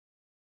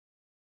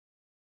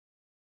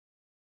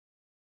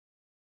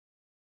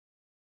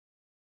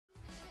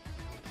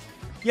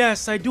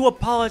Yes, I do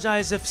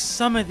apologize if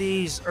some of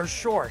these are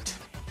short.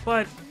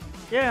 But,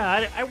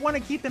 yeah, I want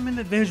to keep them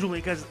individually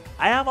because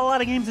I have a lot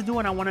of games to do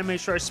and I want to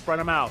make sure I spread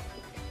them out.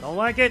 Don't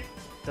like it?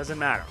 Doesn't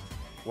matter.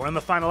 We're in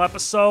the final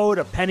episode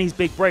of Penny's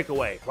Big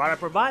Breakaway.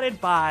 Product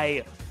provided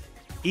by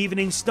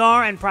Evening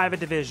Star and Private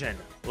Division.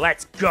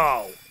 Let's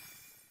go!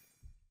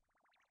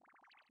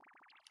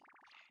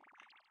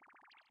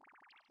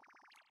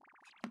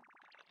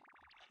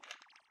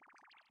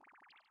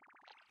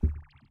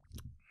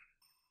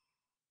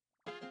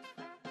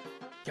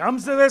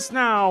 Comes to this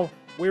now,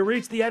 we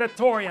reach the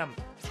Edditorium.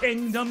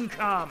 Kingdom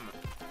Come.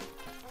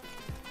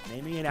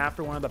 Naming it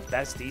after one of the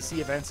best DC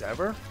events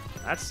ever?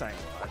 That's saying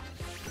a lot.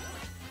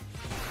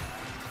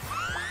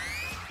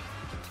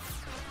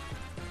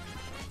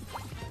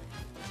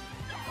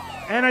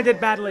 And I did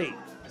badly,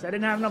 because I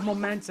didn't have enough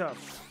momentum.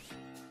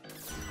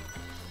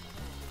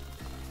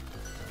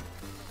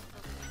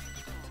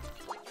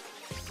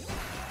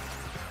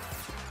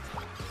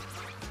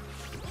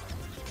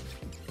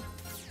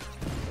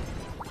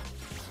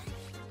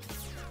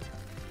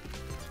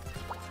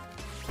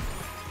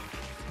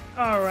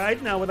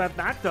 Alright, now with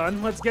that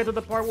done, let's get to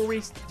the part where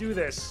we do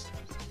this.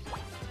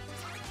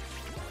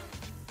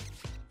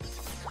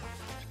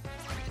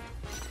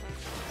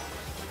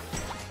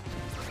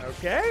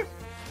 Okay.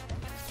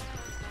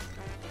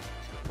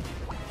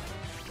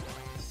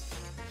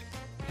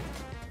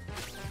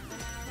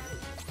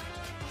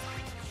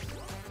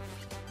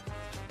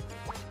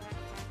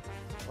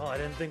 Well, I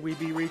didn't think we'd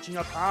be reaching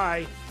up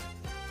high.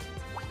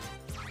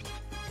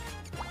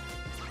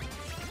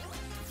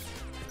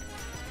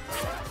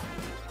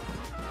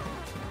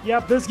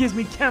 Yep, this gives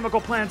me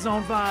Chemical Plant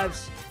Zone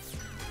vibes.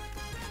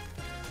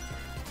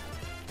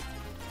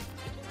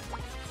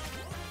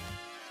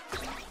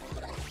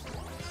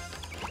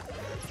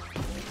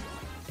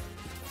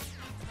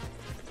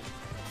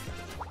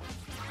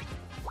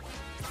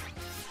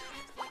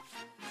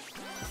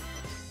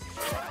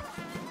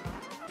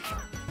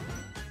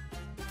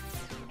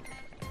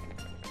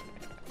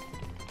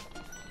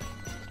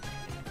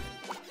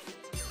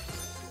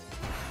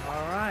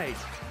 All right.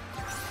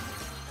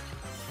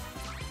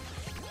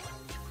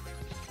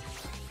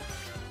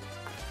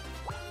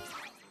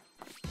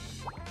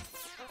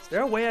 Is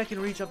there a way I can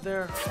reach up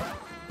there?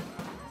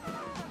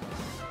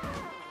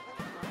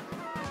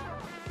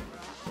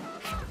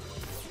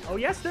 Oh,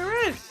 yes,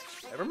 there is.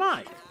 Never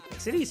mind.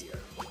 Makes it easier.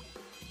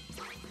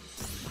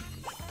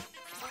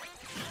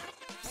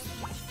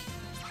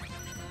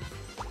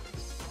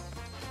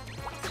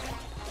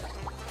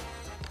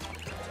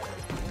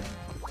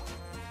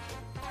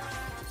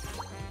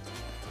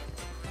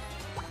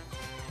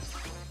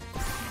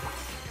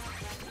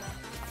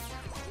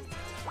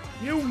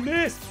 You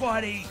missed,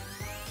 buddy!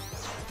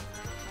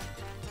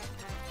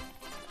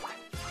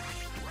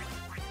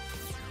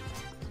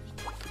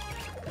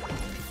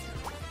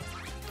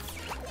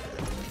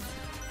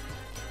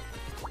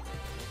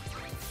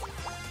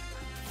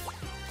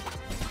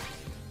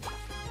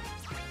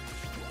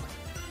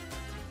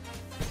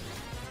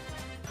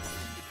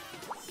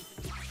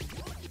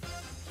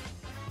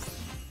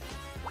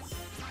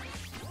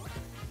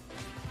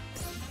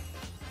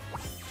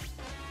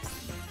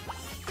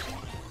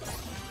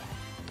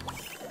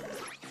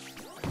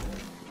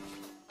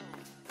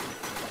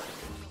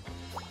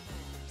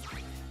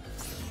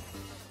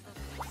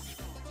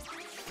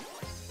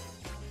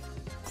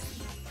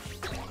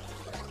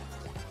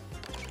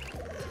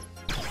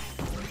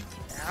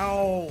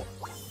 Ow!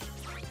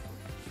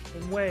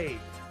 And wait.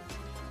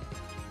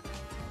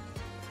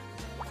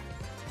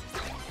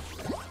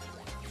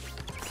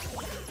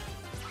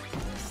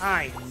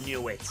 I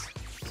knew it.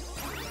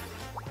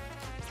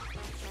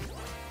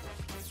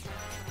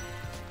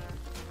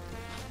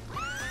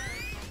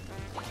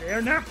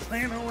 They're not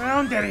playing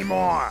around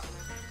anymore.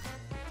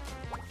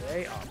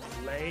 They are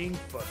playing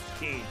for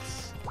keeps.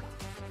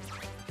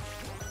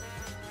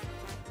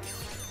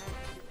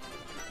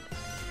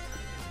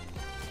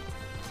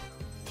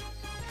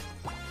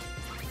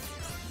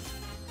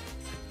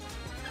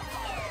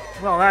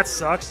 Well, that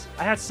sucks.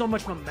 I had so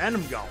much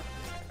momentum going.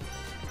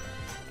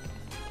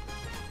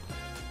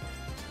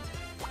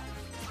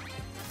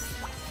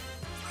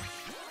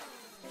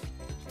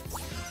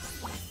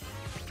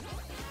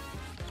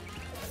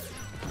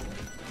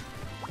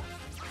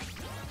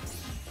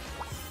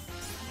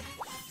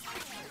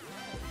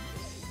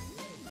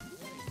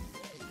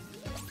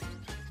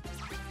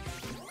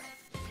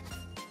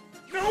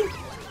 No!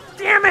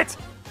 Damn it!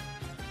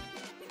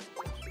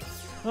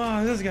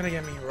 Oh, this is gonna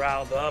get me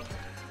riled up.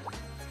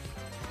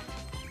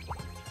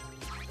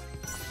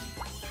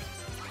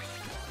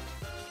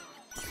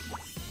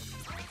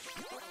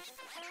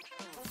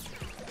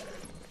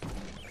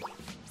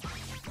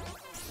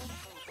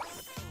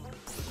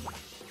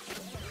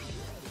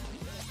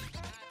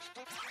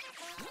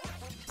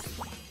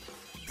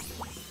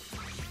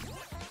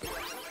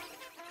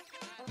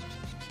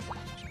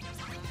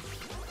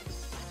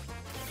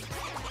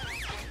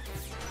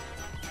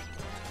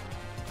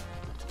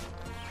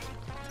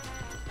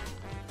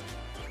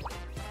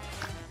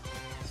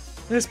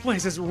 This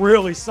place is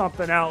really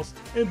something else.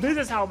 If this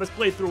is how this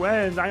playthrough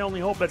ends, I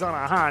only hope it's on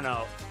a high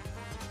note.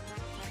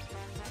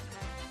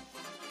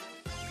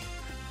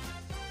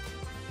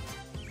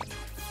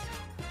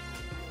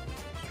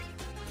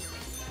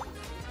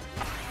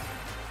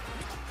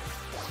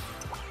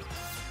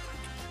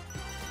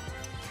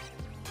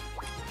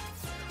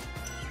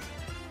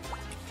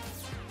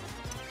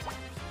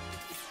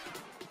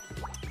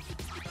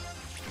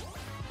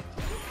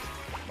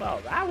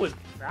 Well,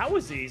 that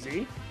was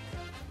easy.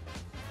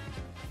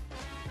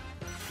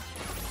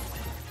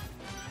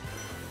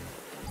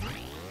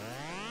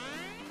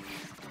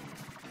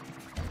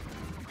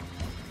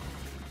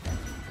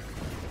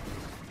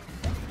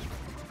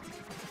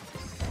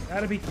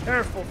 Gotta be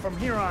careful from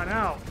here on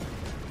out.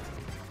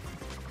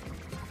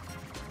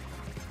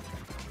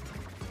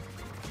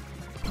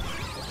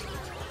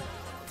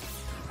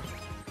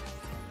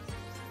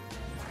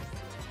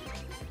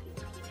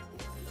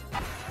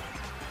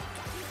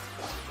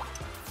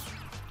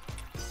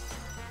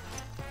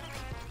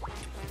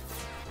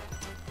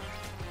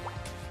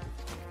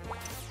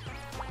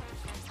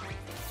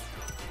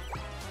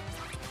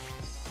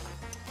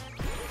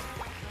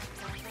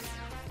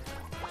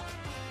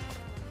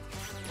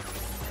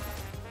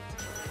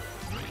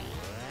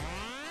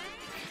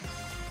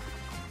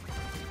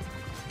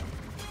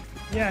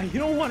 Yeah, you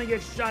don't want to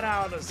get shot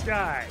out of the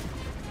sky.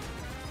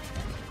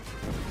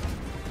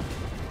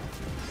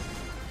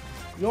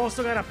 You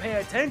also gotta pay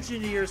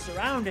attention to your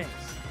surroundings.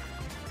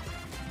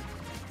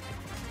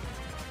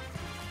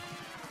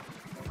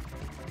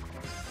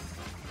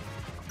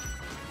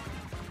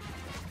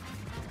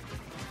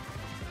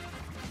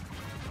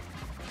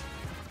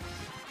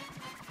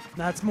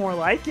 That's more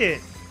like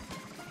it.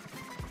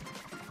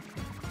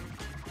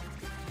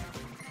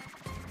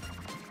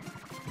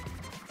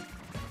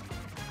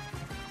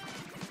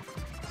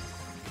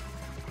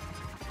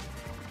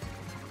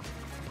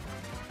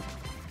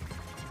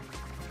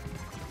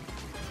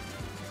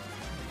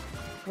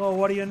 Well,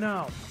 what do you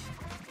know?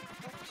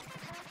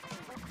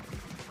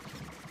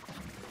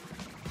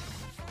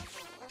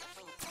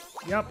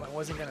 Yep, I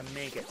wasn't gonna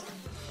make it.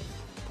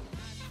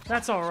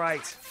 That's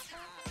alright.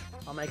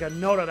 I'll make a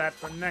note of that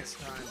for next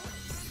time.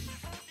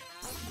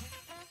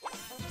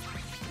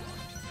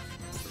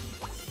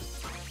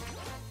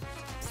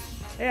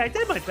 Hey, I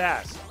did my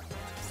best.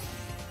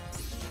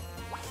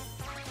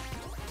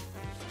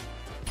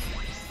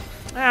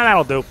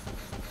 That'll do.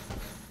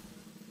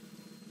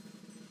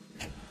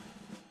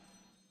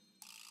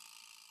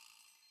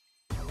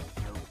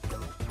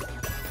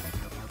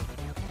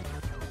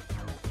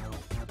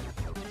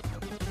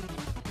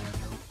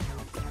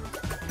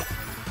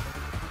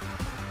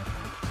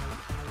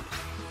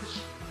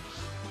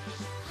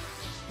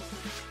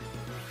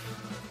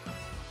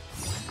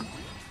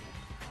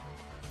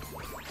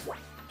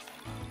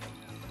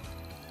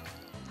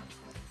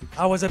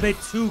 I was a bit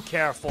too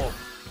careful.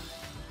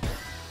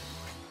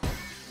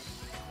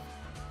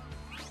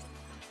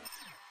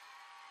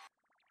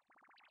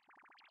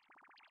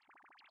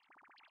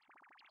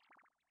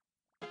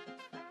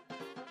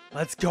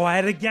 Let's go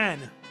at it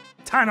again.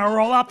 Time to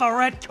roll out the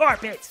red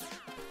carpet.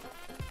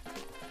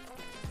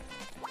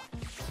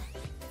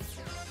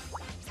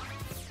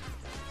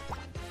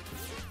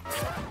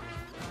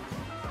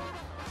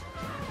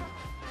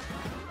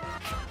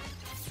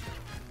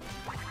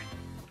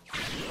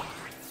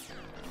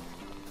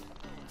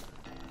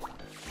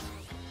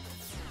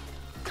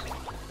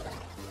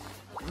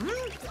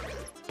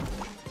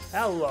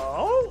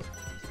 Hello?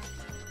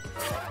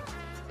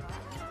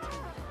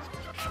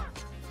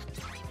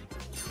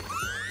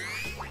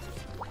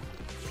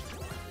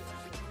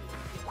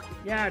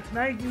 Yeah, it's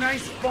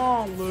nice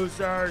spawn,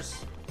 losers.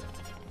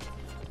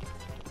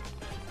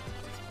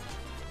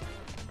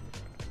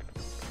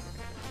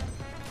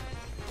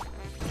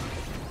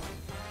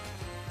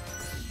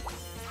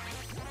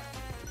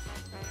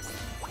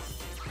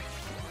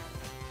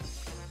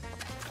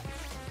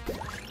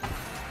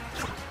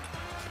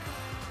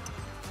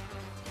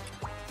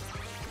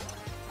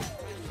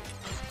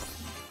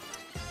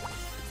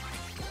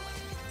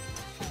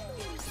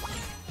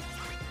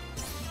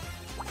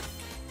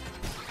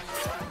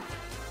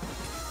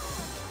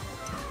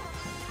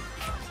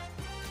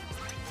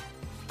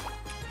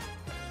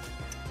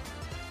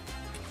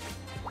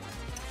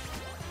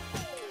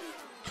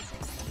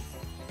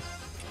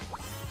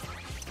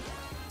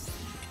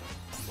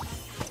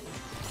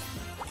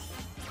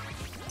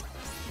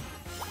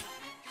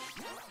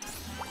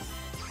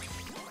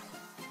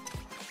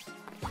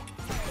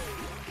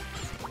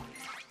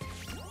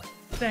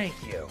 Thank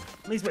you.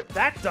 At least with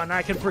that done,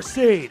 I can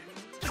proceed.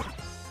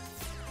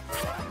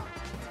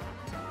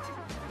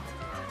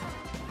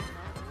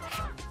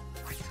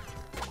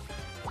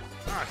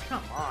 Ah,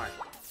 come on.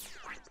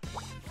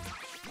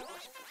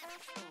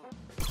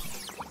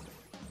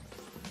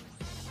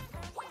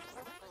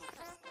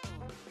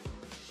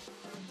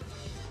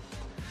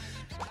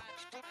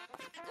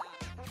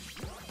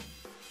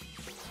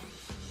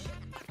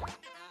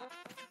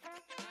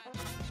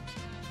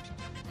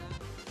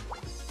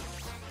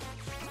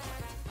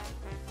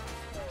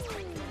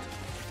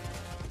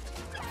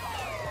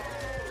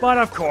 But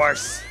of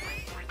course.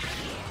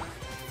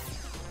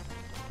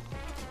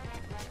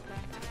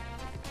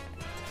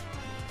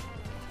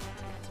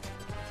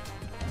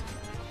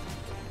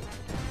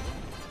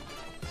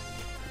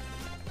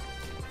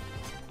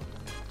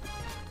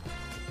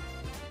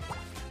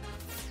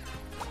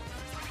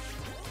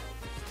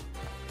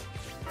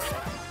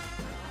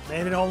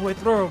 Made it all the way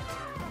through.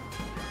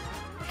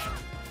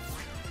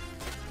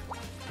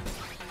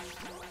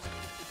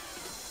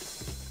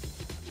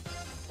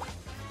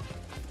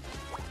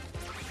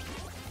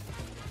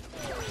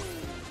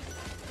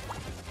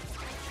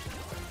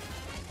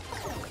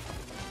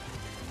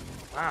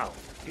 Wow,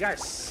 you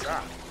guys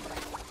suck.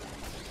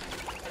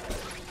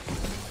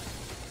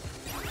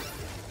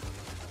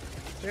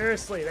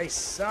 Seriously, they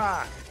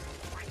suck.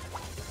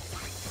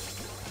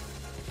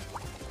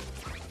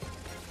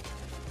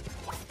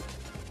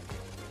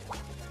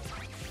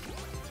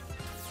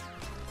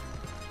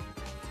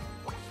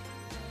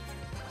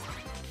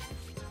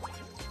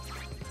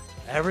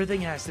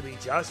 Everything has to be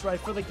just right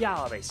for the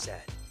gala, they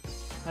said.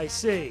 I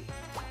see.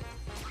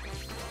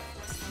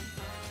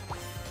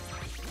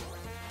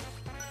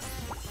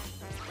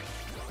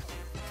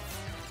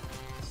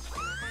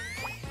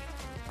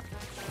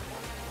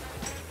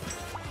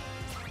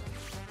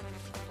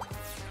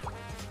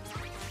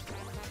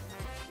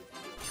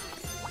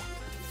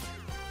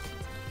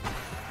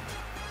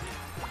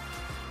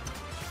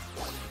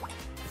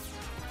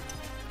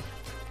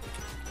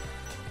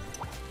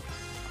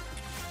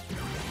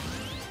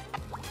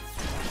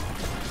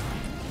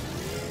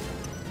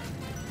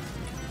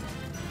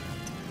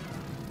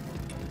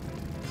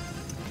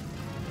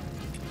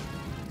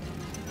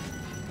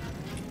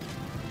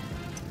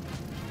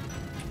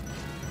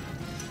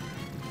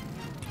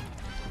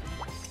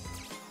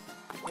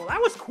 Well,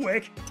 that was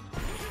quick.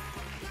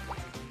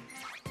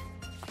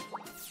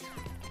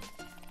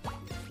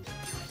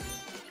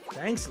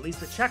 Thanks, at least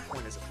the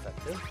checkpoint is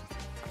effective.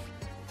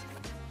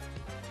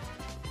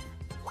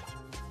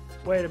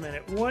 Wait a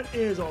minute, what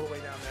is all the way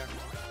down there?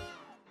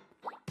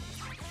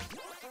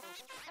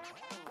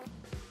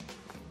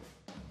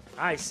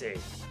 I see.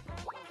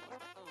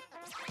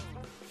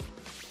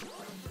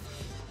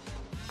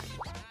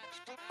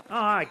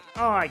 Oh,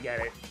 I get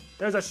it.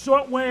 There's a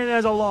short way and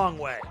there's a long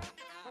way.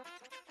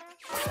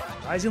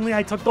 Surprisingly,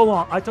 I took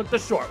the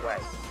short way.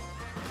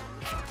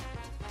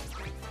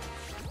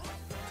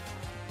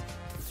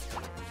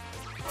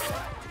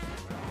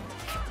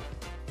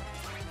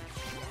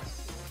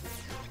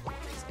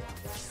 Makes a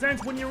lot more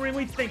sense when you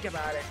really think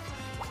about it.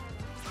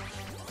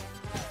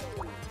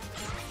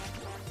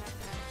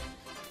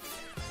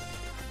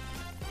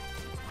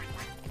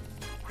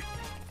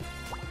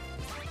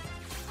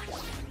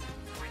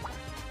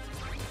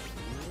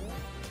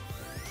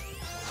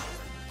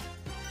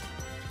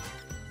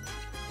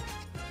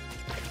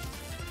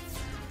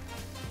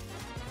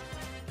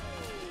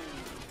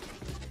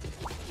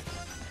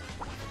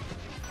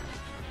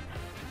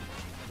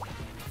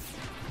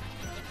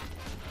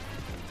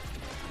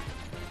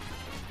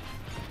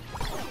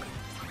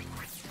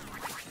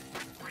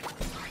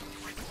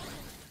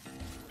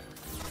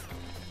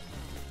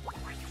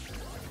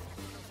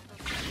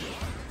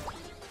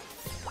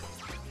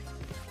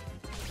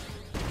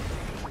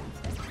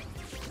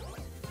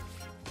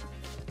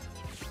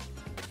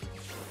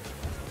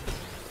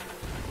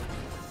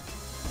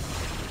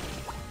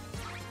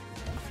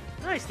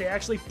 Nice, they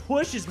actually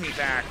pushes me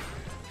back.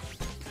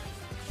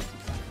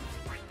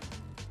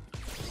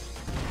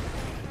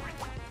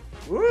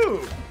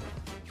 Woo!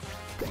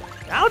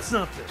 That's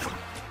something.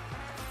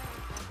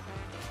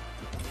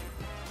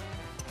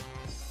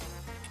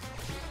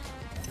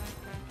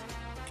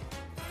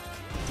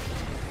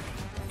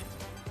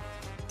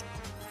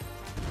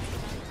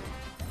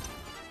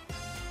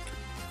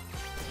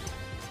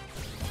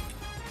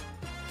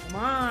 Come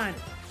on.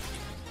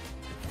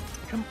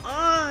 Come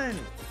on.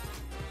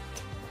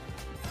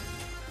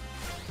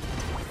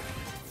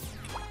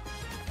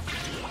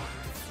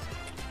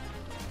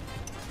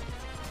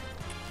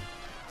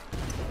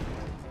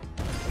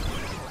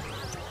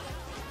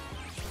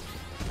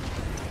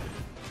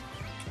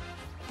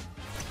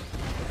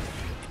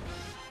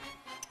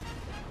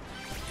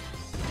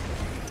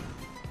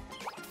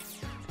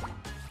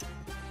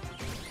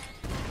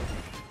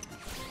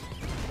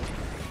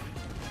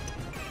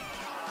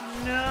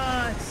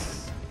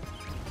 Nuts!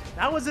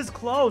 That was as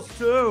close,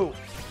 too.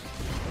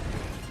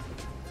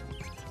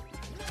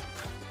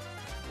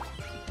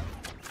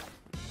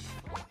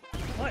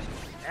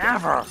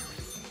 Whatever.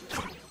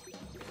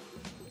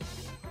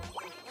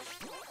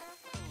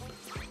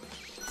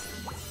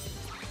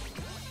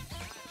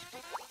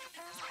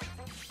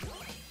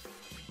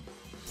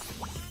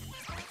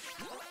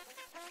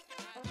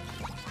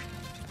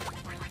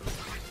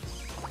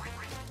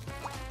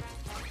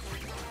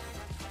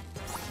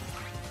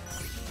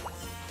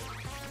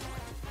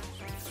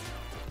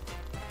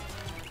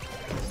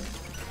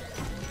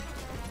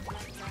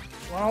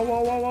 Whoa,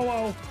 whoa, whoa, whoa,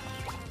 whoa.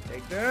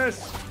 Take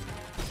this.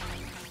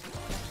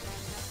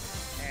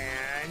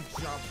 And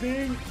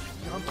jumping.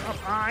 Jump up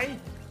high.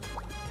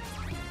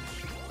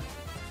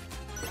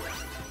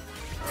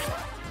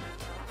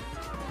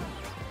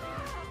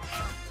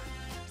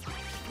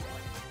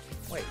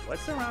 Wait,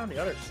 what's around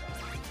the other side?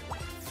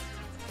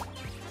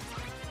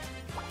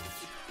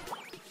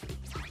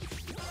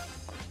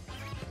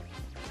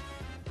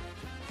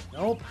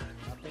 Nope,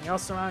 nothing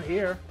else around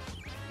here.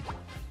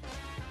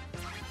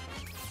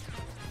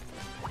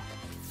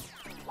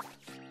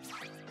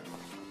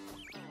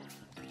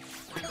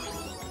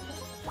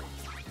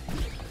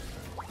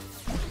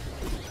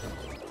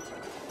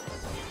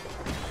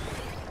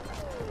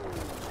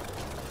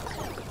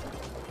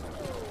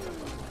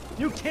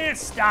 You can't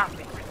stop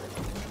me.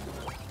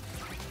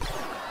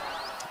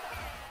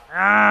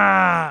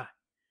 Ah!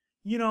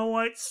 You know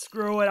what?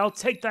 Screw it. I'll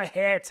take the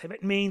hit if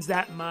it means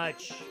that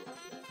much.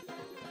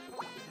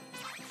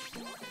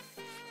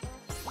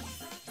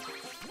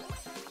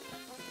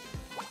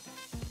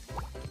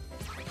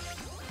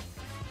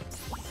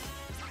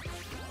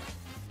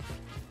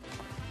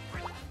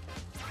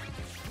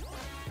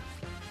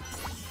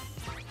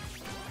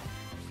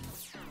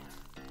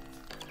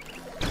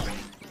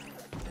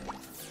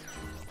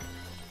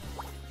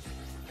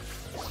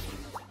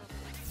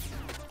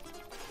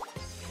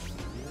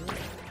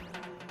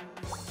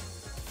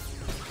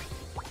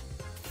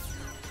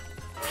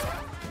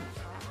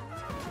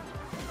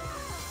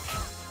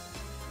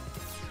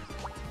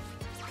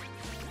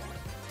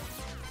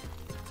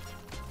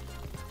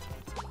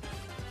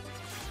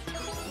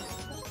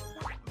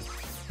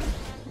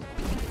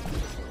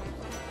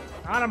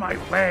 Out of my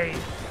way!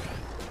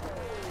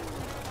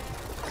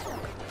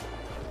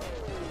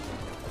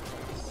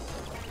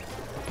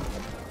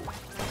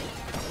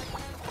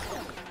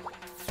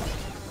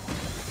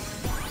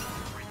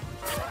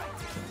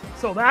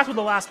 So that's what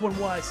the last one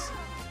was.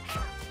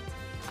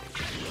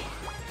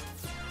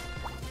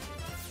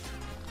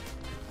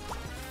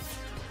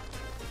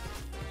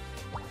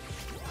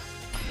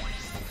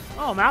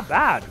 Oh, not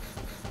bad.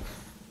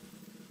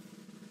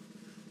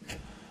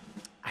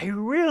 I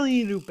really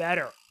need to do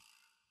better.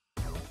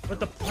 But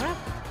the prep?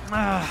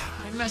 I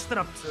messed it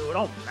up too. It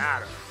don't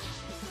matter.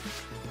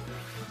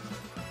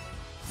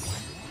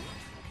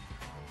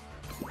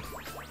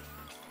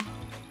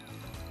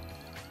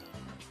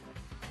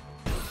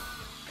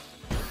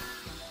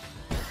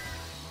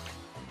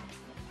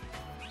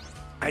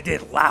 I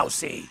did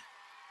lousy.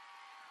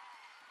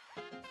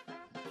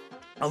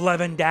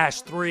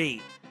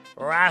 11-3.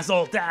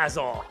 Razzle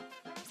dazzle.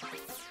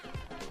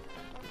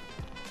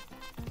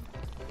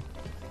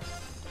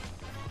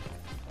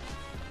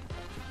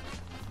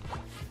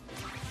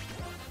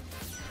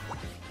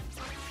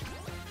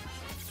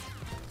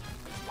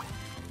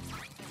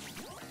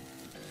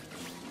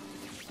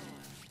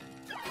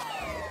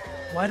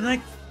 Why didn't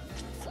I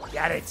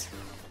forget it?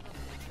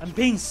 I'm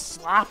being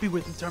sloppy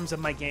with in terms of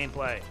my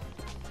gameplay.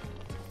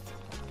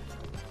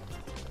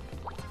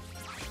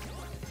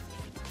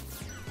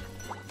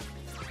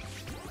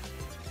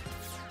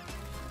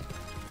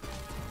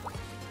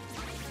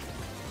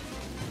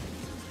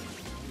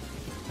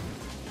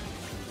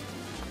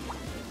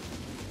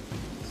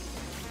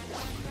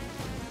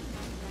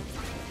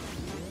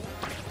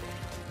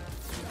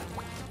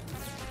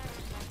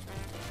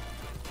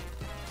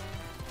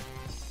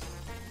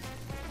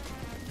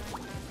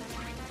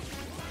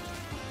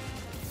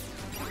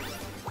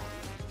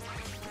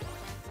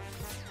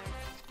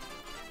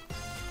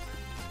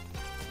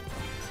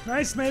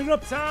 Nice, made it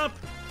up top.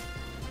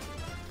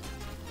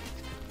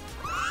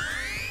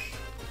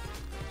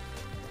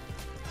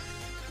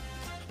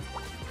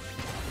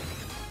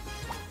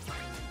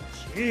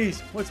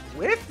 Jeez, what's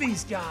with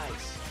these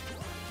guys?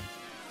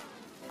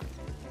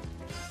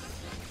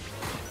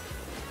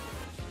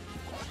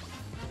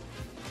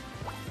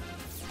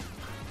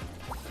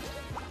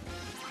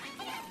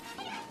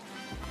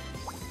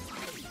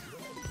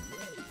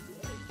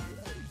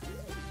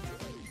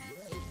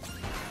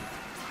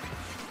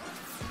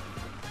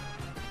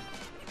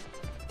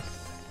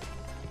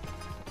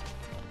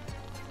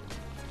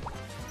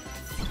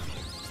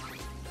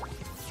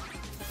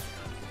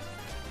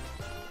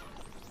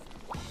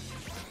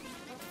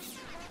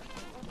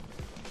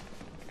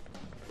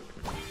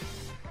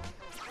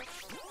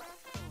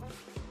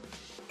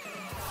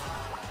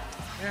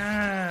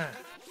 Yeah.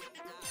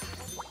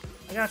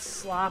 I got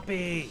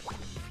sloppy.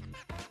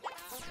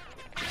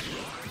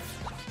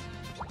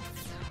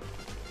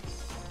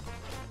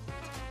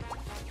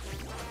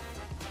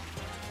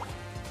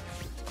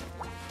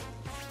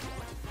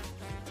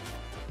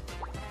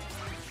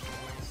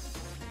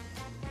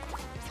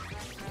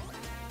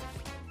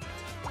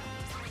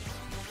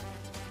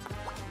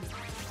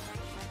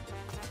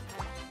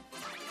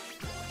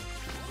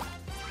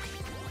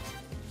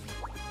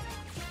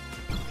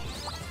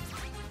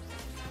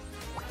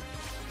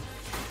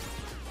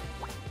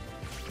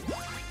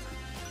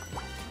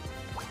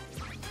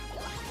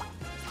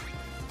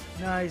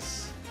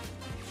 Nice.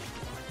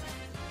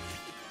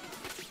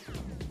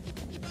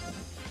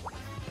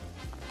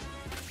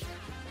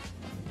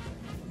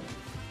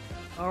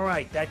 All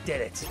right, that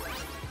did it.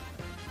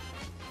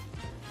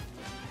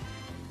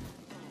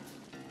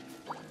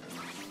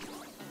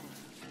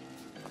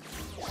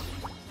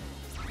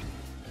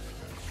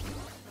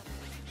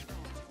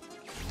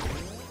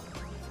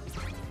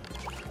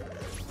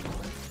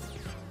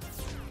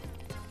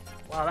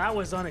 Wow, that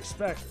was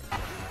unexpected.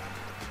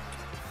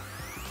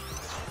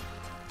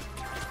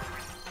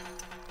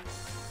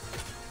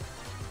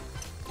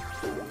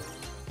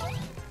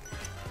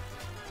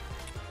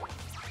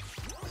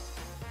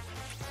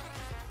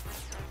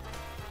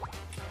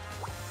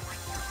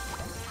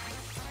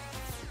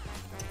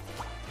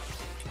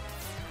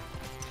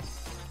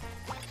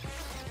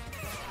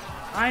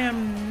 I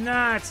am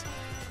not.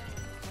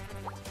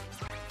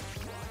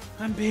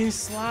 I'm being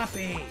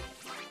sloppy.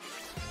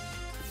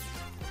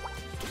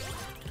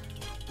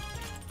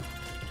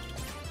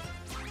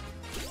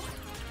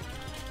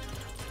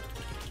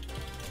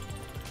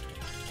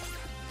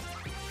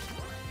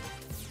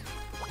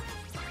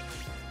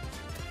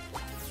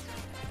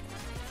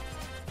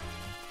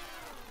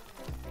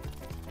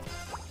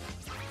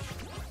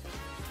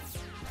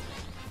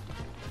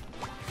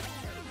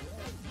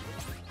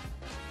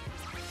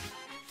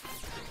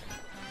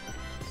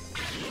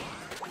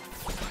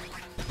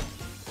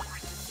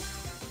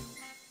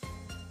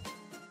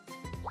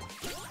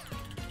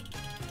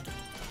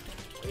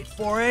 Wait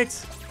for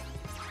it.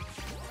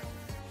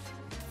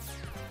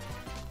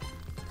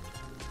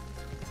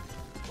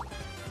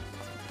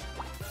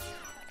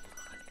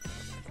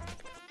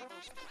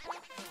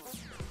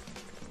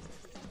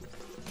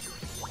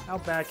 How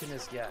bad can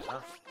this get,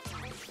 huh?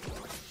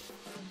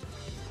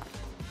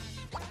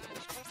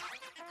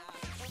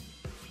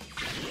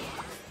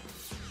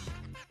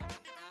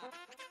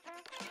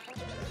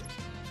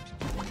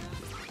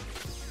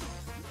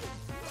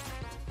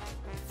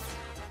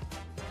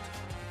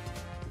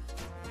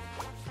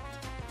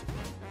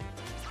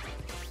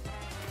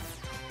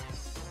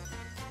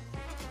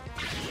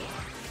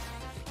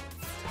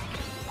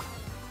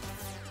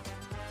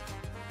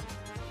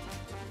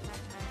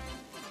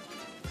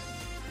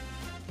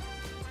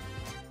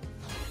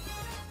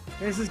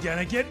 This is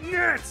gonna get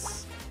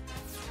nuts!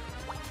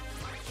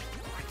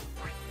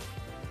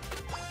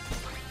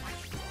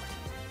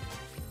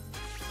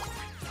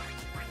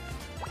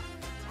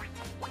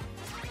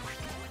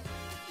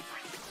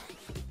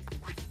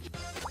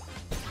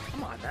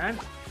 Come on, man.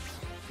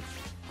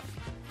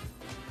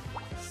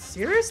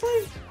 Seriously?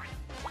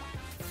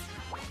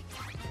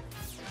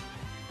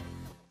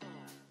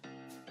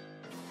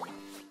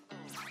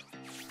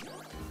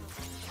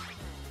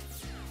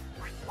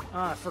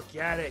 Ah,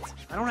 forget it.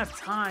 I don't have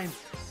time.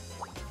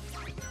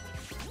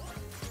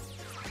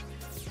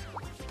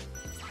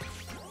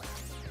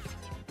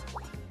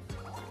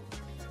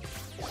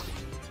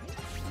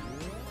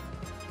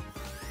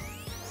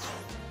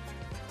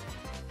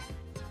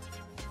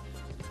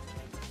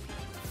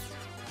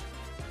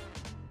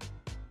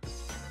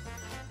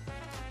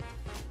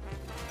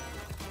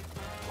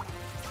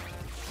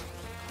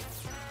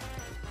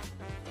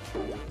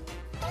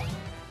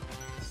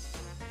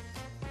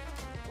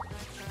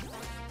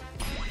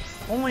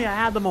 Only I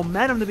had the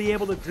momentum to be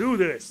able to do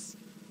this.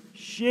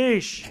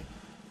 Sheesh.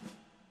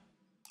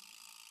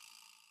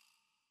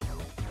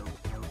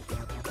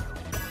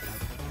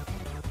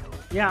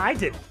 Yeah, I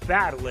did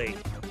badly.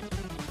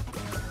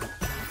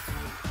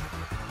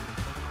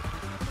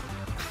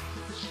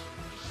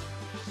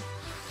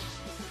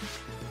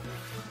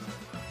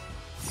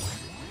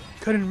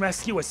 Couldn't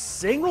rescue a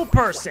single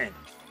person.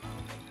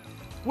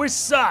 Which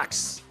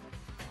sucks.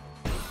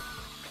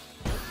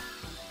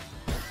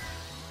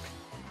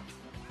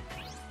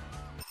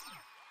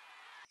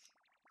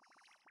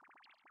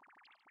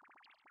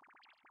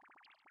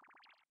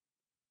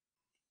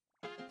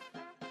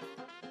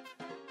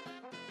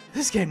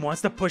 This game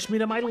wants to push me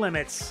to my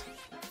limits.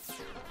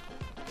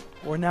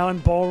 We're now in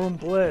Ballroom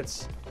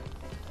Blitz.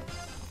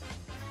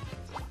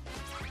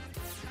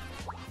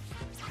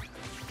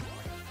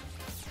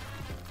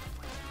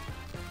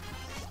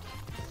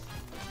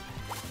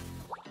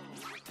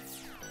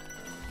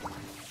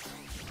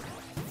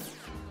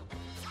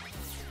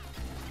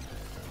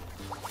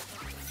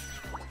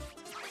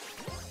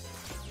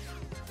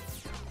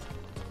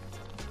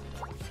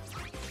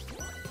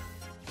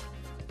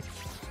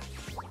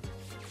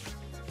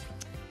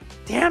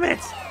 Damn it!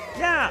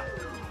 Yeah!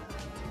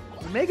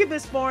 You make it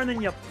this far and then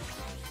you...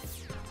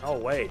 Oh,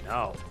 wait,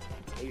 no.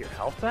 Get your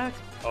health back?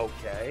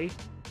 Okay.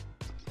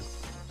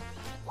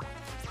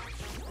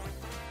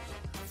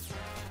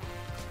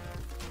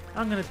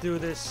 I'm gonna do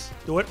this,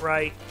 do it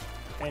right,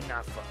 and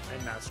not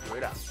screw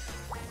it up.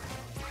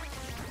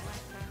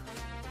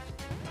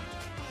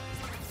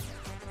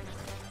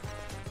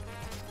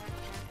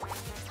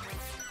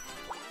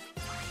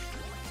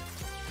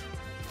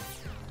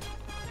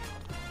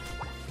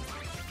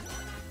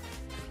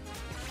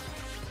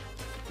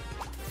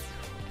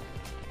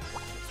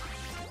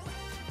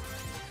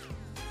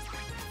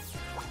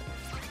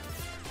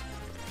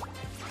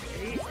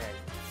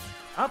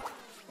 Up.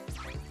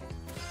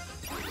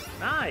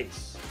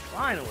 Nice.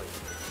 Finally.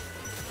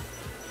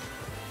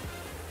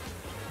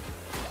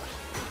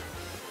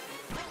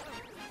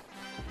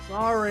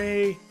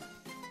 Sorry.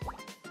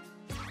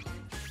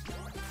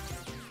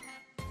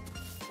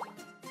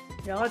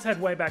 Yeah, let's head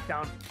way back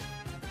down.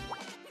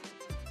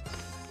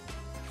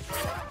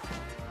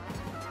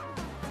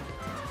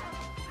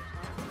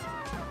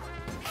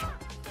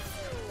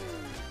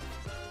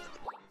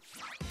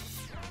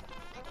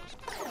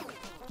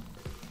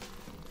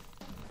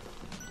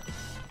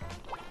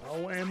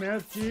 No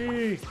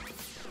MFG.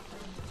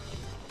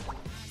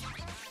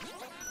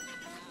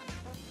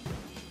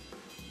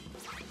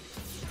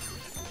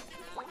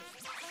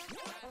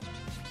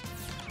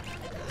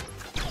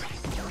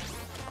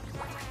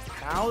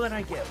 How did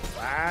I get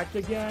whacked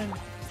again?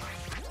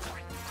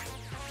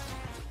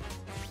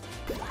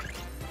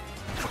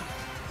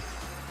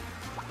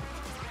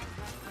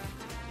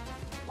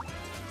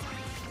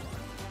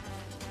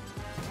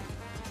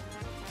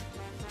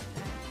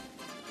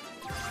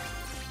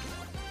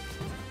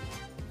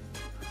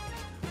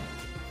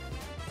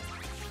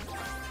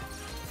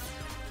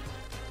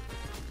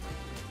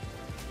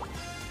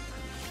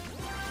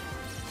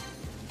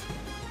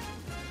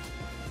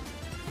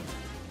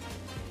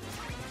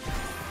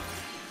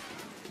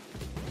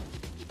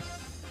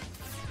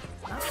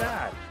 Not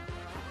bad.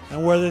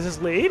 And where does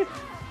this lead?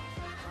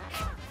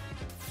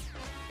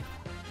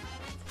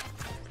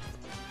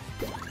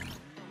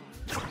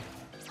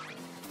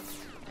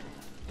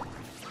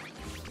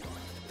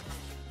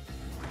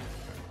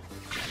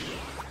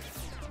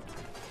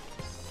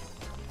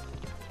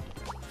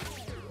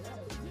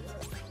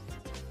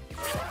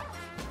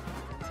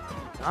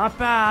 Not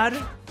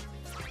bad.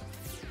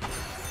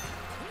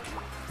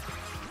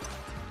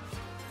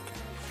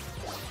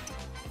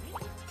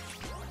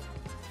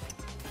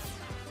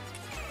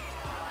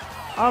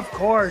 Of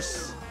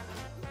course.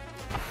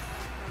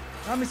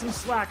 Cut me some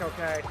slack,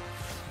 okay?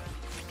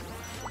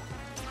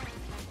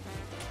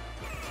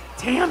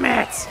 Damn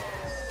it!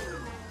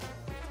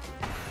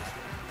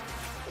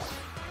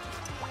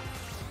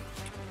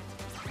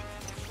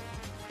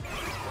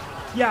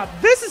 Yeah,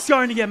 this is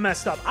starting to get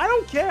messed up. I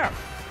don't care.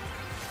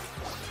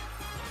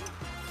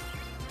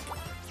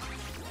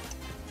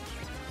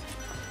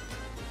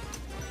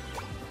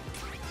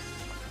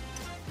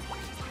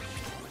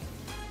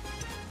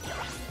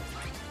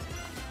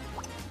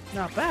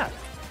 Not bad.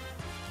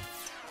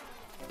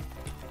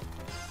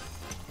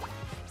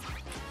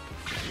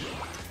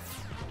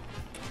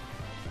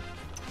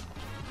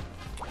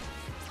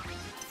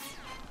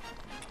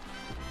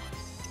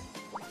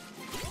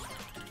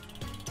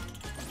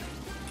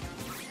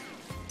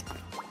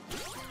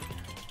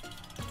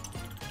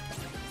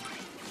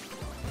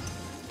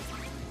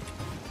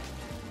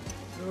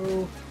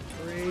 Two,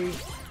 three.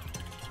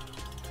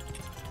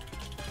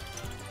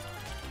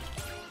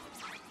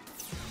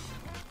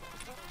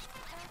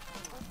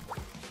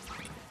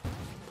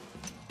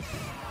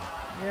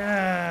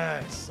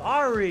 Yeah,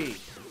 sorry.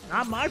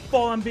 Not my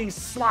fault I'm being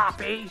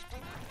sloppy.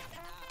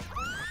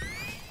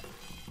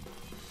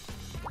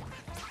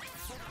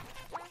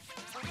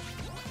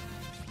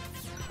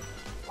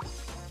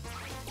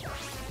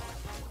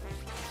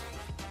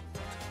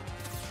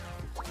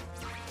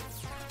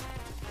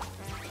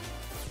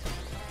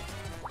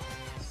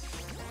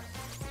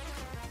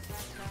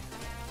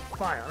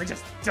 Fine, let me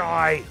just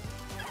die.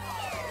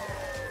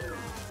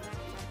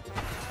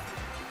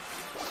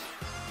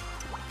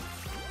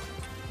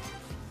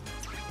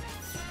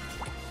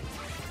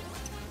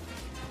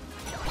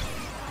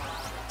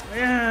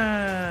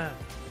 Yeah,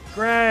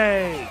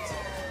 great.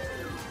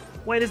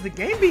 Wait, is the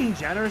game being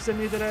generous to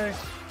me today?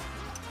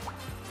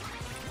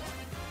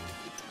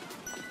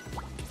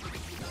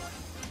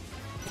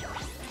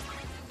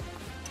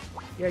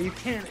 Yeah, you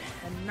can't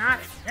and not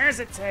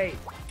hesitate.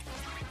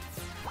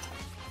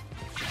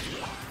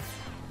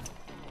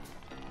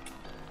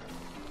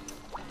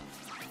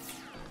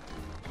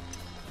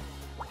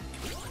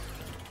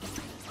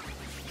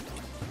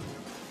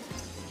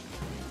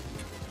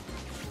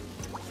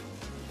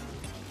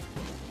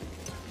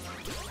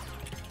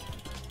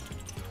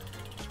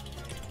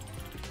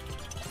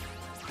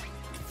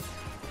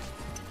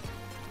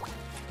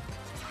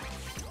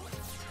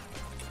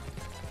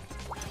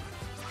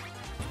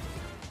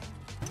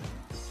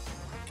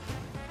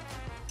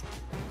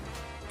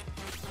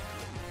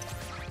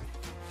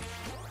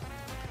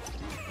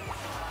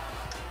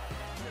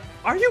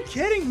 Are you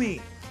kidding me?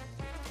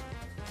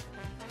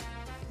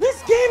 This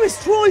game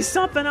is truly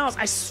something else,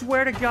 I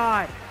swear to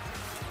God.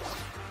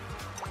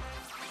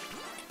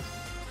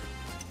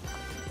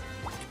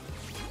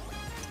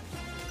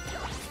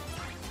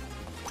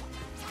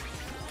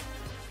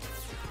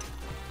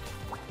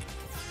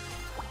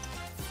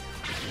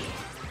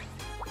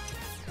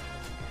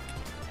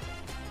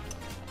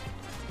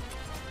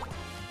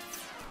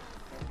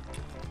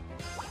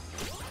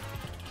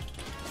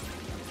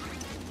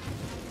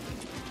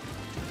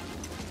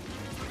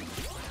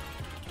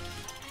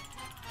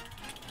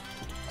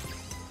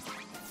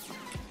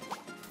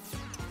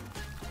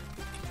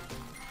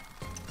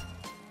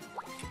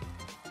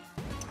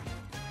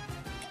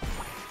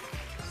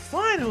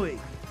 Finally!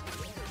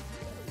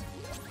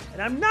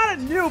 And I'm not a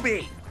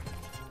newbie!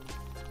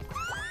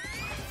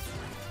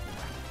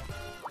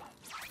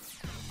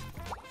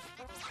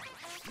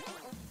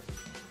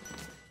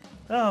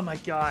 Oh my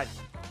God.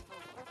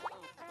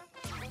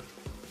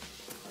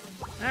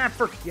 Ah,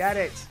 forget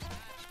it.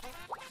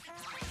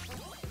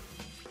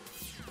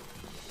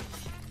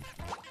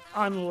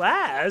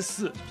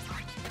 Unless...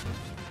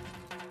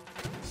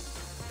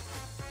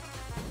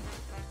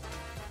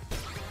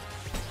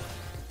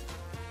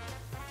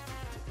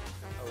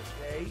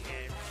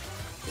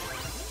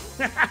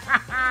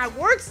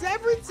 Works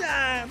every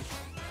time!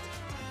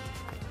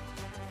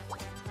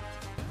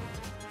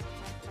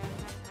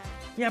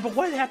 Yeah, but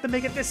why do they have to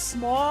make it this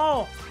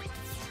small?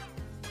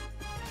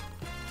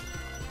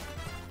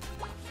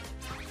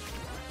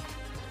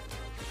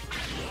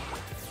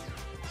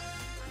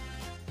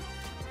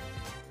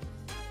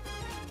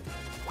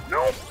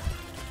 Nope!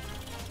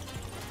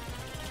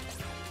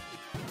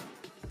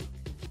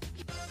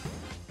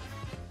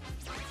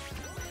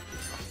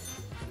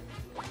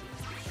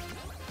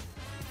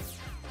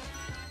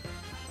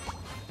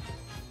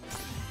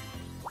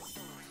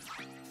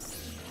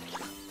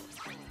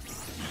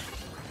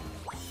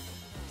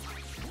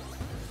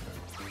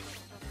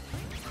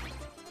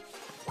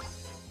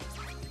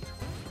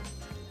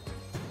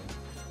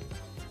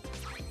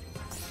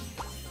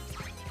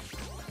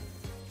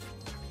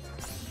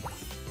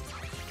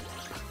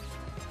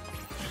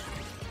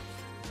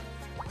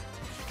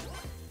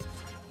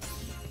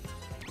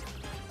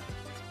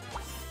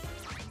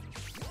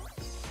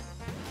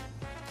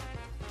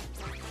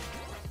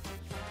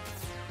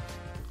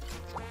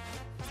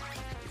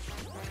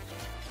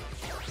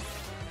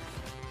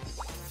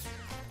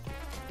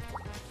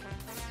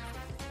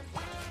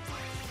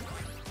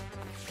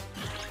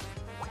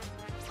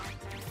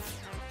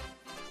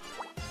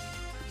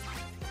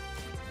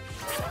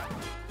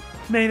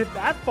 Made it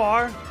that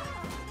far.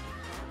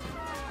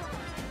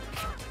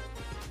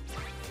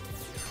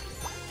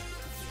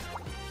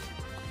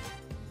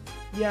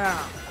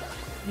 Yeah,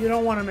 you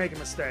don't want to make a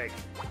mistake.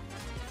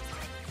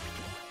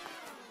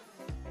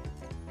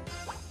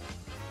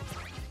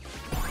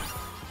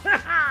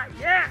 Haha,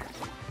 yeah!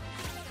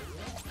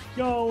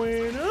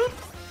 Going up.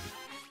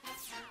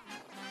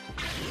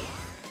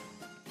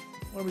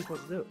 What are we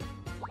supposed to do?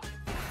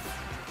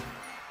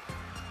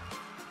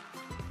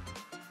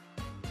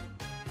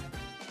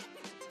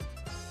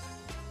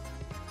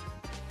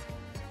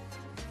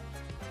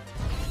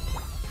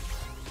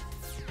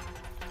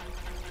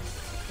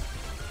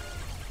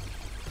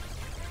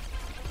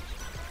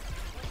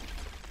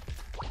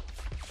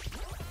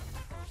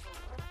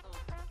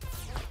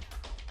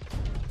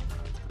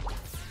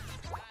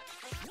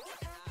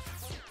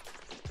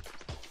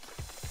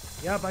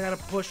 Yep, I gotta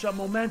push up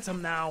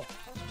momentum now.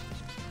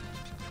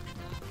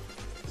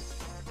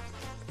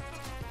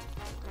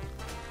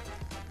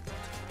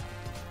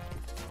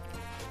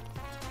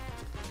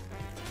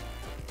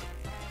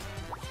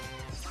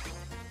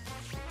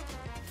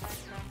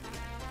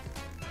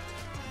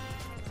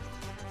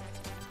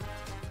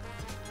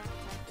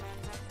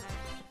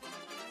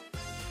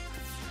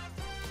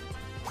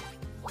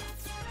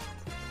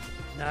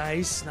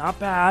 Nice, not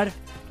bad.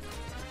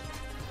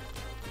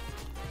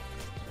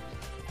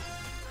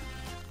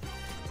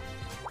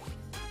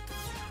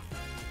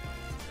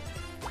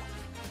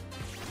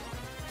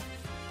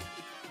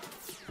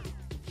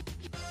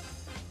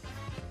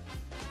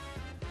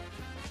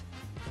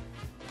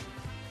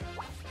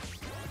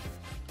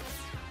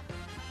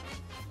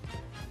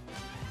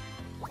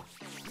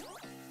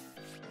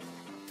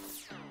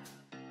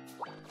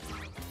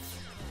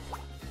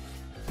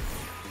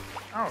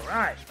 All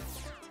right.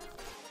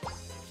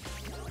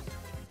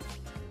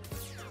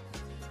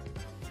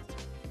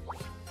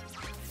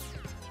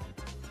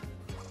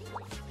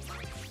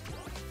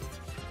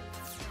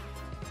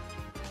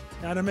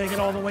 Now to make it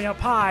all the way up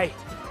high.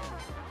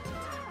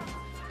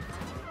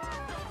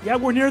 Yeah,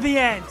 we're near the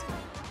end.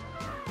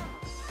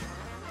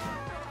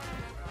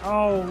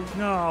 Oh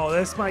no,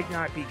 this might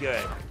not be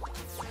good.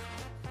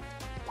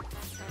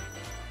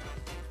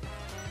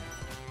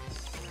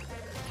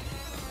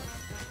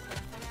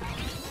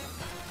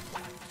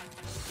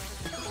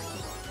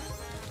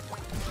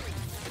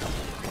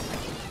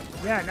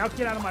 Yeah, now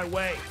get out of my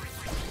way.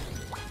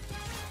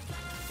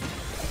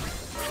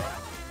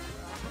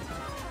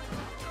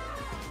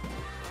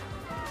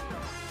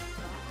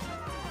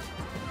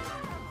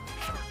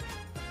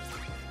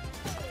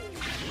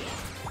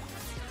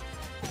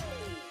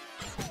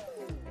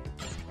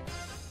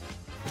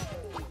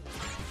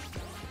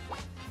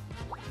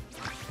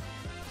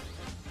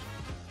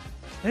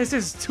 This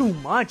is too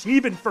much,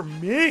 even for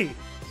me.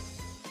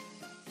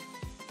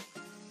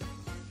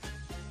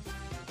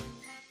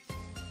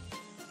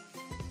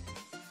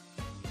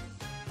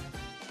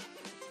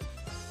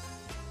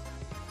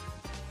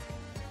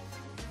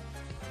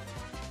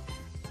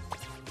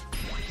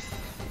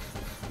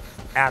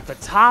 At the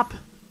top,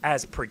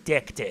 as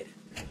predicted.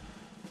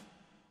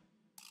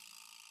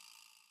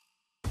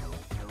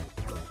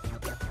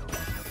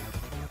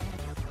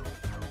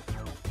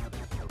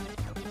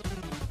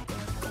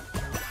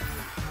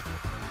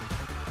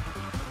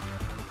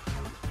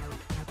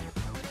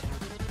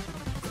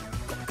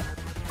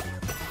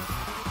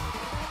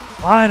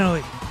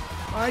 Finally!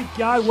 My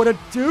God, what a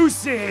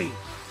doozy!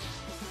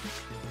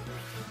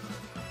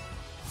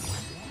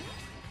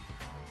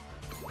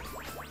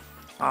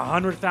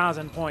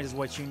 $100,000 points is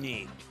what you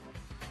need.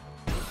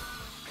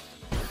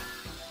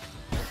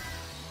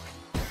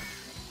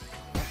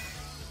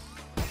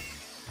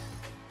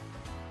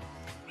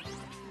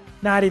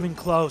 Not even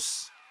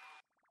close.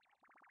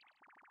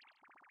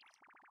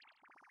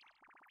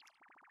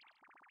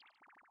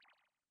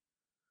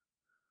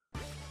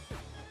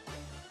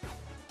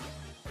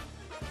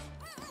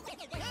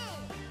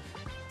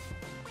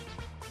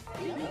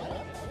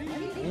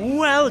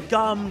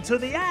 Welcome to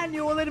the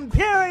annual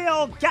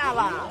Imperial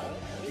Gala!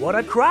 What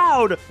a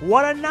crowd!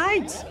 What a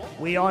night!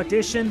 We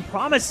auditioned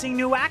promising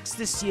new acts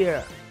this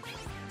year.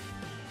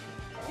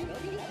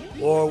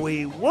 Or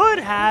we would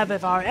have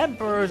if our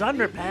Emperor's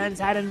underpants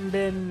hadn't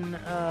been,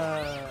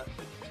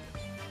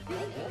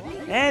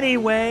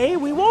 Anyway,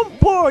 we won't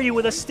bore you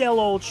with a stale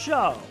old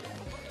show.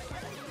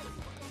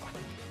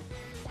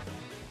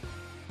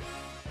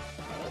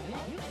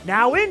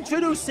 Now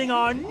introducing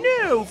our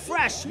new,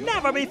 fresh,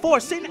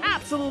 never-before-seen,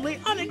 absolutely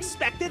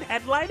unexpected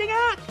headlining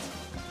act.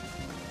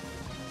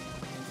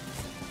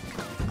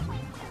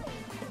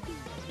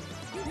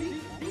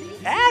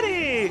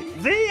 Eddie,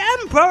 the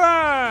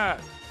Emperor!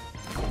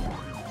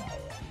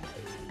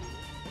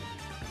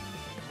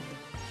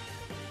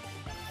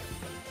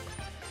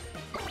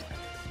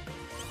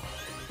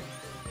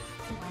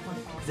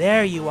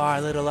 There you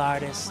are, little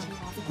artist.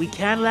 We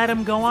can't let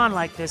him go on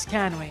like this,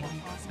 can we?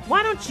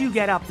 Why don't you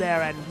get up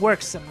there and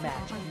work some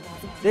magic?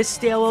 This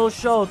stale old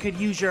show could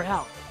use your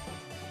help.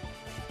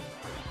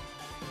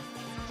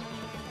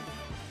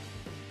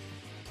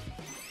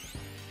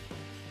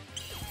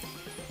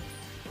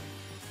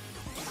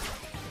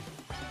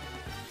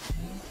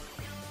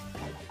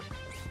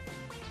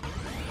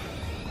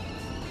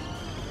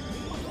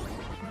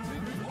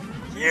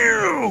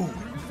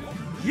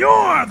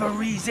 You're the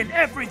reason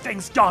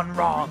everything's gone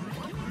wrong.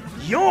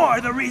 You're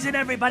the reason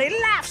everybody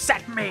laughs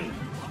at me.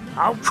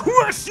 I'll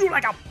crush you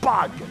like a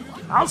bug.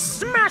 I'll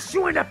smash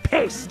you into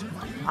paste.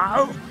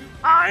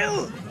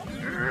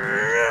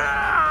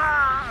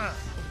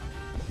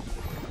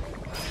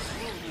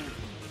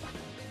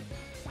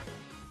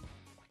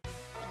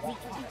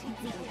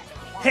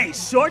 Hey,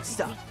 short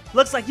stuff.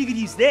 Looks like you could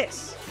use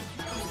this.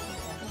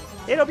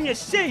 It'll be a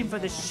shame for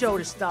the show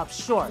to stop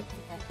short.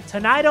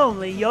 Tonight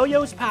only,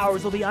 Yo-Yo's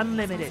powers will be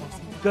unlimited.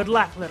 Good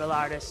luck, little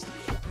artist.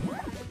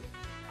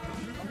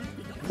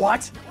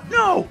 What?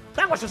 No!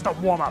 That was just a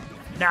warm-up.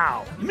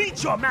 Now,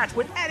 meet your match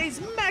with Eddie's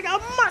Mega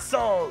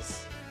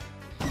Muscles!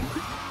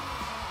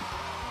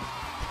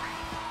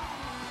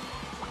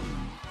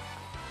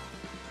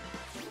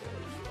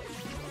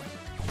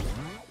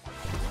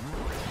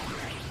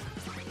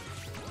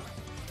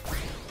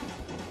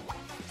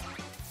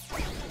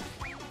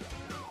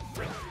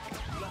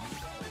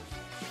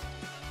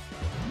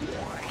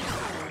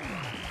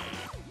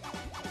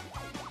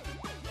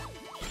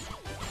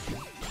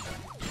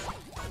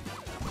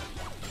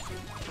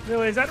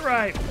 Really, is that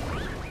right?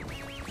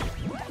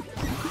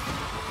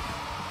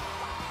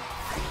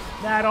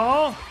 That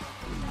all?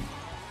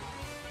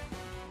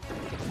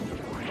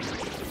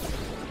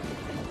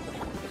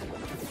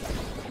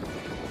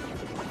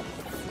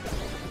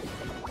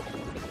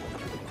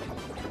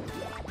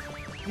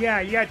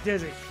 Yeah, you got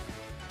dizzy.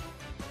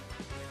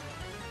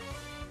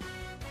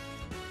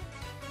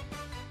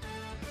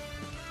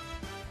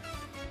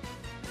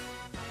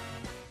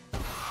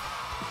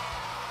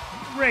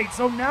 Great,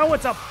 so now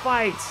it's a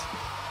fight.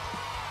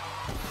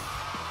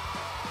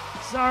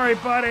 Sorry,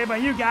 buddy,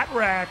 but you got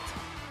wrecked.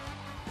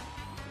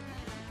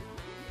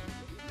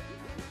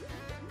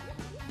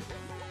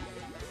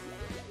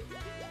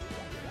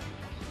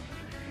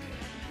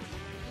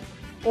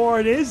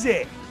 Or is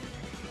it?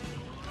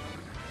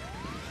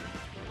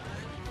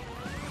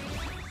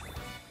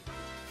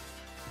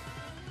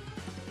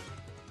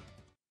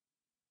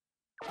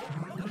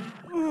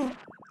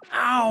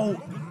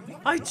 Ow!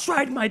 I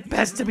tried my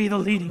best to be the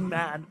leading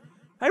man.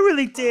 I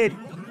really did.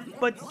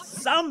 But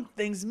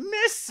something's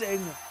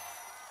missing.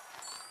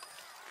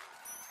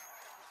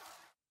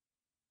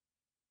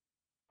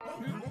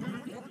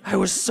 I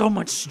was so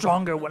much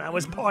stronger when I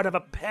was part of a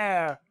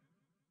pair.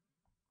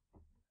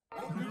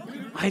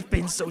 I've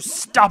been so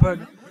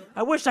stubborn.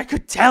 I wish I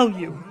could tell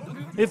you.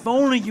 If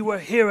only you were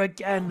here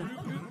again.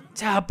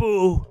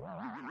 Taboo.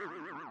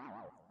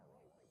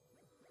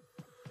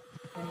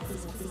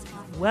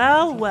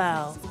 Well,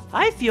 well.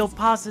 I feel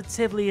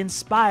positively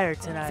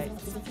inspired tonight.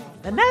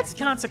 And that's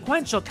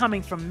consequential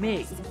coming from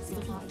me.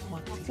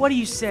 What do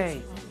you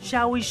say?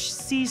 Shall we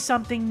see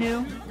something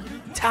new?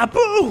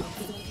 Taboo!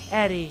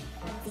 Eddie.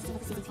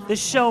 The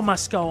show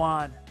must go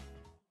on.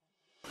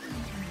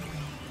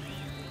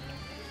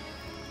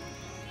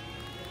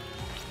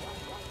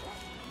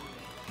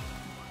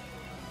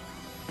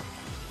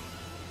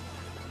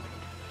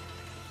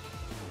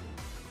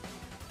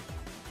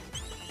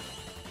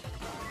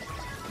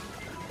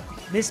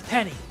 Miss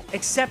Penny,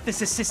 accept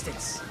this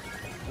assistance.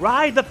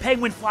 Ride the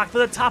penguin flock to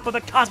the top of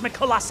the Cosmic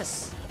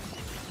Colossus.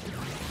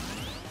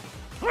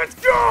 Let's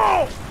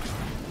go!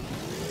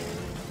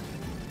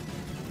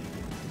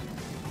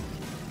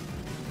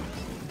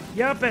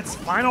 Yep, it's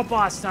final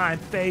boss time,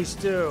 phase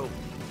 2.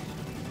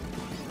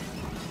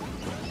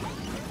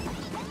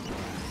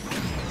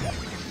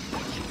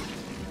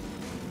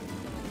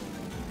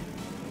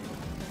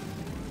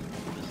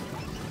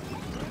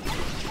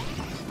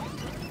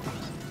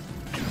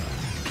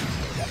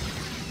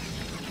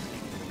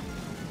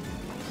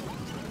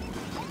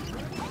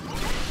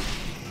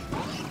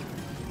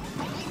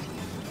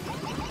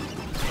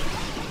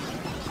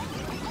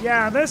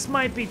 Yeah, this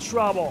might be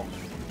trouble.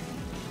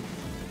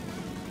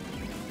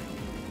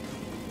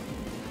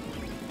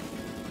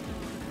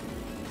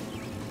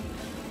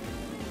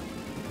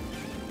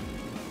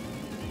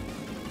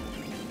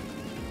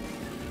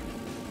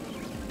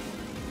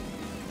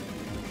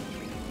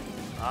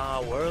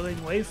 Ah,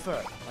 whirling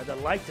wafer, a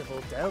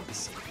delightful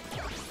delicacy.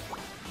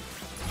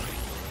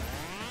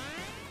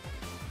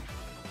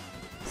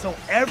 So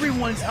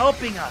everyone's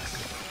helping us.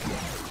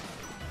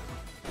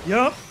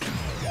 Yup.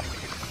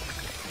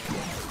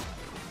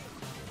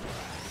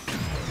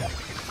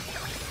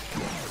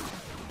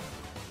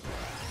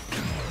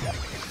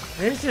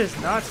 This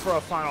is nuts for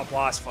a final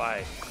boss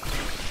fight.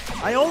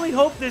 I only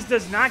hope this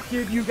does not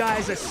give you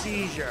guys a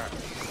seizure.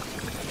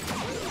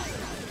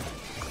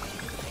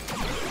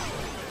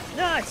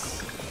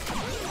 Nuts!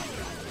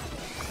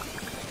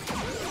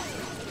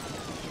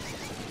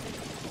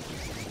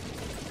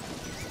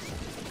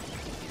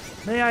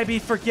 May I be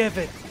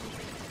forgiven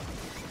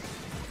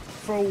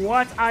for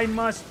what I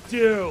must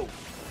do.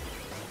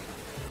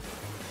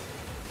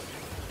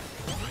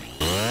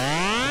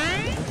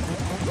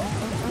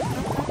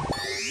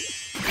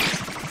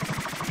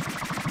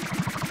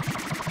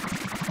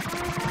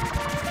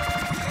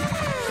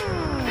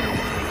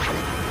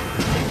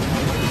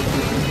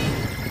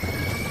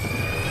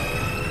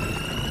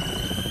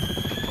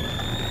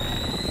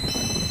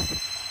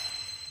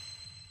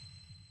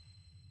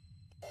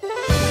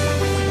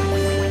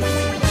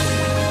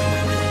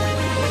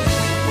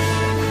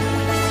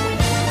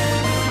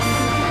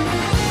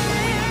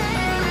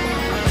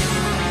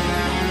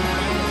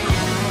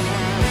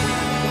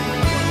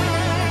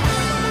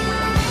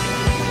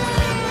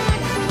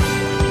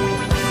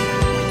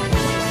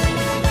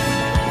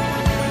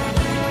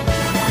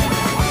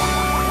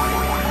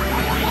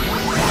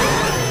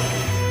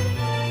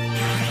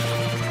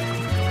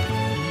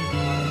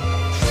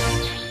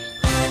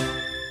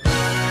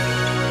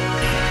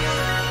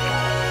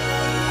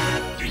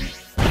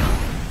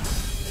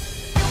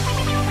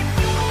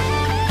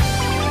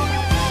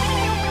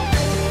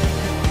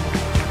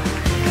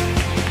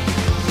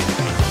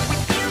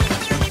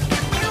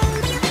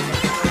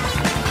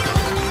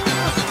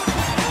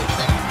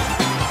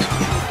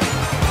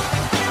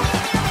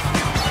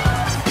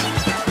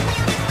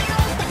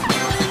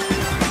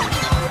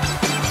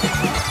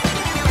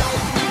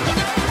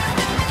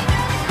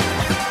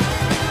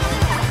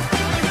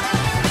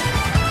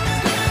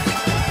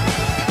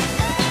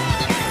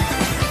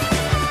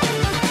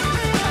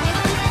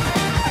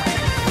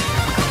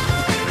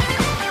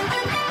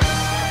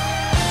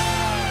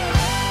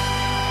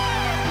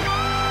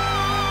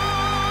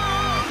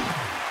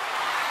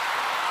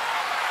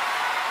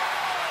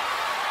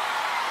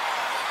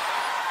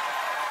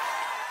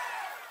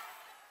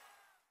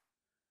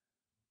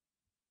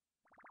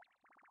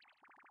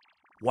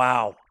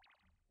 Wow,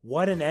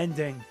 what an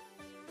ending.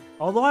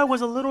 Although I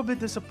was a little bit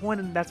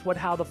disappointed that's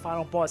how the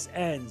final boss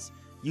ends,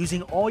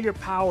 using all your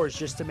powers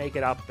just to make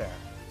it up there.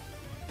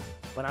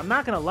 But I'm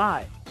not gonna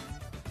lie,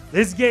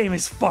 this game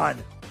is fun.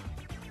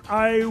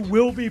 I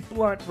will be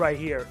blunt right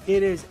here,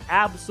 it is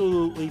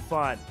absolutely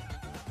fun.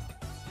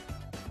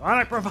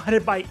 Product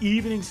provided by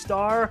Evening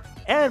Star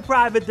and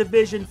Private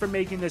Division for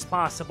making this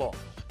possible.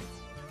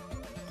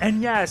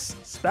 And yes,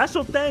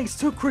 special thanks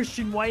to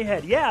Christian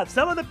Whitehead. Yeah,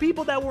 some of the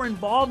people that were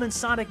involved in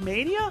Sonic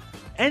Mania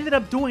ended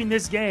up doing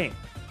this game.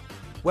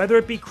 Whether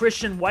it be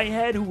Christian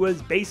Whitehead, who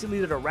was basically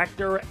the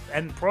director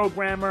and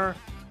programmer,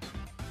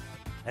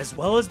 as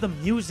well as the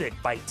music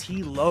by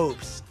T.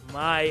 Lopes.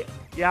 My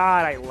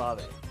God, I love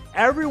it.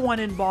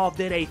 Everyone involved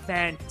did a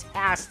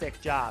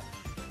fantastic job.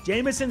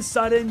 Jameson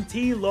Sutton,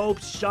 T.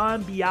 Lopes,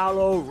 Sean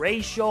Bialo,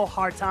 Rachel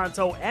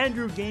Hartanto,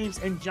 Andrew Games,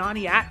 and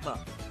Johnny Atma.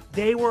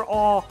 They were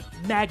all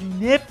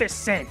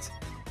magnificent.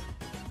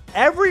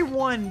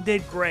 Everyone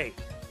did great.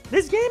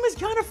 This game is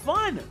kind of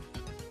fun,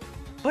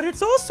 but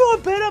it's also a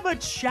bit of a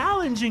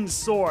challenging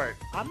sort.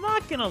 I'm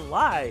not gonna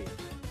lie.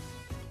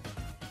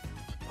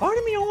 Part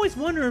of me always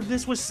wondered if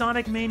this was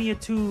Sonic Mania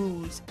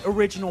 2's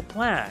original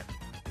plan.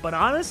 But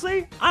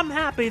honestly, I'm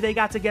happy they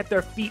got to get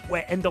their feet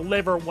wet and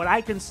deliver what I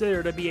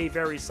consider to be a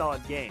very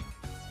solid game.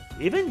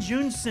 Even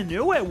Jun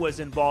Senue was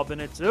involved in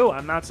it too.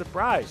 I'm not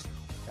surprised.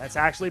 That's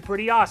actually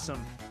pretty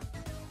awesome.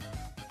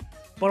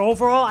 But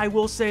overall, I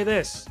will say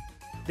this.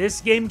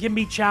 This game can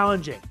be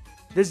challenging.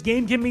 This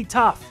game can be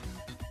tough.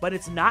 But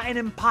it's not an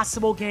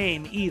impossible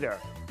game either.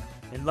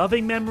 In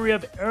loving memory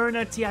of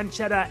Erna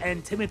Tianchetta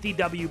and Timothy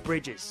W.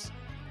 Bridges.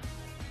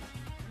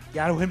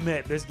 Gotta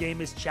admit, this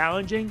game is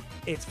challenging,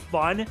 it's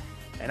fun,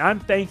 and I'm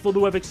thankful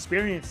to have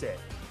experienced it.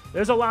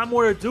 There's a lot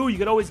more to do. You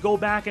could always go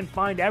back and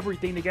find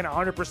everything to get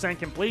 100%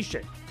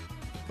 completion.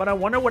 But I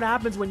wonder what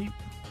happens when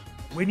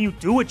you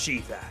do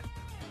achieve that.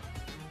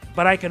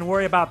 But I can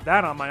worry about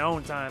that on my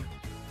own time.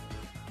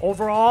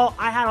 Overall,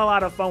 I had a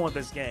lot of fun with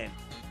this game.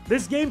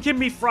 This game can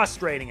be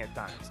frustrating at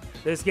times.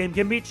 This game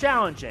can be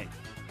challenging.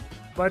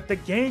 But the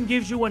game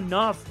gives you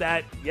enough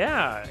that,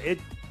 yeah, it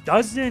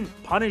doesn't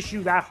punish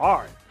you that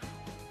hard.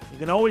 You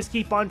can always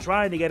keep on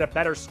trying to get a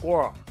better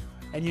score.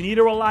 And you need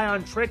to rely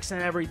on tricks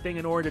and everything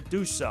in order to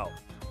do so.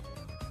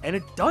 And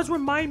it does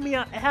remind me,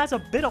 it has a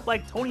bit of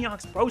like Tony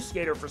Hawk's Pro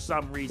Skater for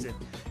some reason.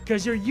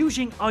 Because you're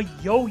using a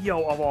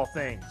yo-yo of all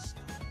things.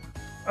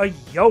 A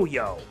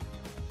yo-yo.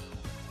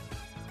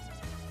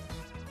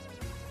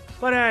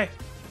 But hey,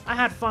 I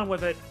had fun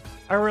with it.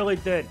 I really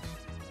did.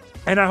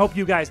 And I hope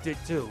you guys did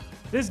too.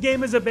 This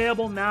game is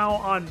available now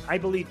on, I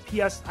believe,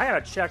 PS... I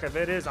gotta check if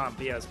it is on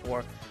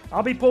PS4.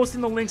 I'll be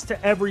posting the links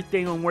to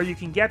everything on where you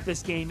can get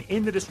this game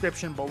in the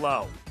description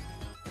below.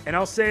 And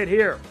I'll say it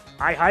here,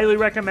 I highly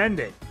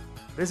recommend it.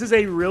 This is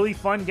a really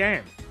fun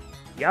game.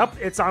 Yep,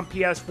 it's on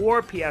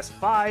PS4,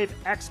 PS5,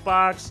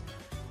 Xbox,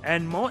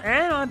 and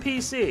on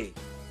PC.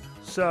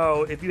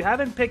 So if you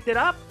haven't picked it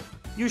up,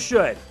 you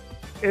should.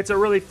 It's a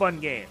really fun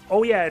game.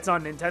 Oh yeah, it's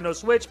on Nintendo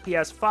Switch,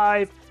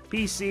 PS5,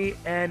 PC,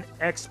 and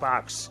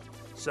Xbox.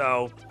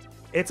 So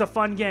it's a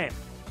fun game.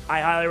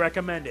 I highly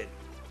recommend it.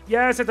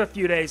 Yes, it's a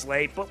few days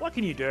late, but what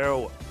can you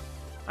do?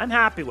 I'm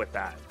happy with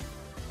that.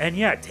 And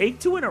yeah,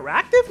 Take-Two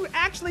Interactive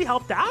actually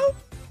helped out?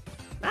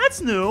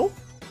 That's new.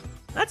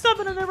 That's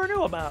something I never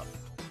knew about.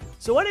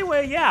 So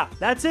anyway, yeah,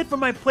 that's it for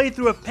my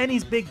playthrough of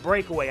Penny's Big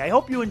Breakaway. I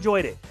hope you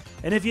enjoyed it.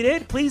 And if you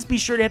did, please be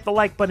sure to hit the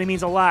like button. It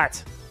means a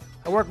lot.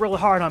 I work really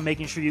hard on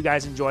making sure you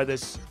guys enjoy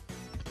this.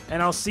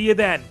 And I'll see you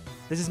then.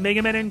 This is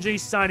MegamanNG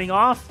signing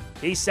off.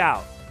 Peace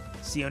out.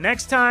 See you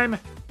next time,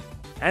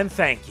 and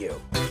thank you.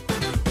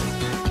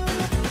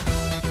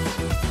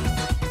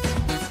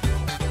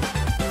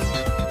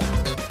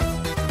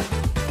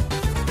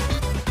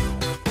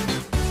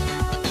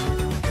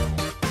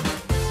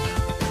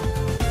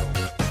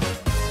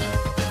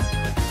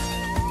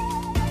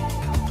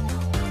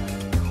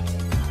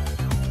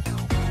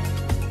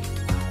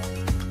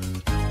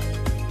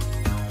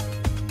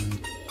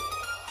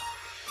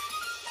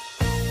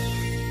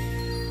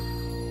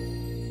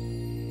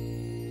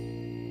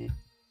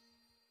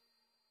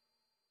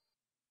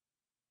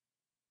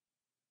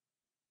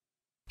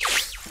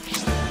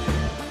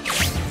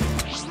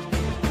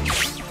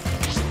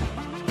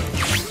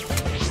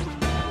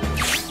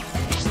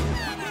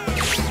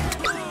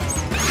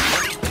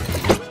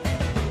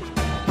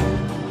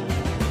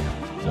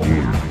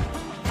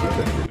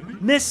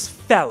 Miss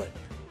Felon.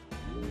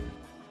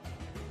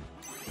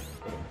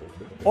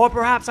 Or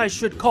perhaps I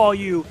should call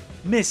you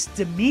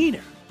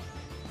Misdemeanor.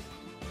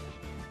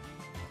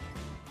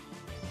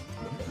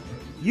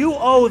 You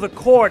owe the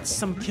court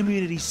some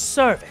community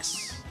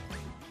service.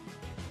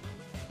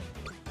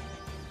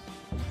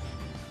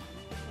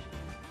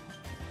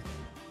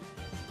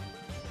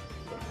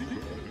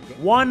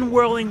 One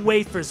whirling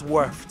wafer's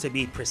worth, to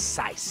be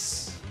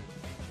precise.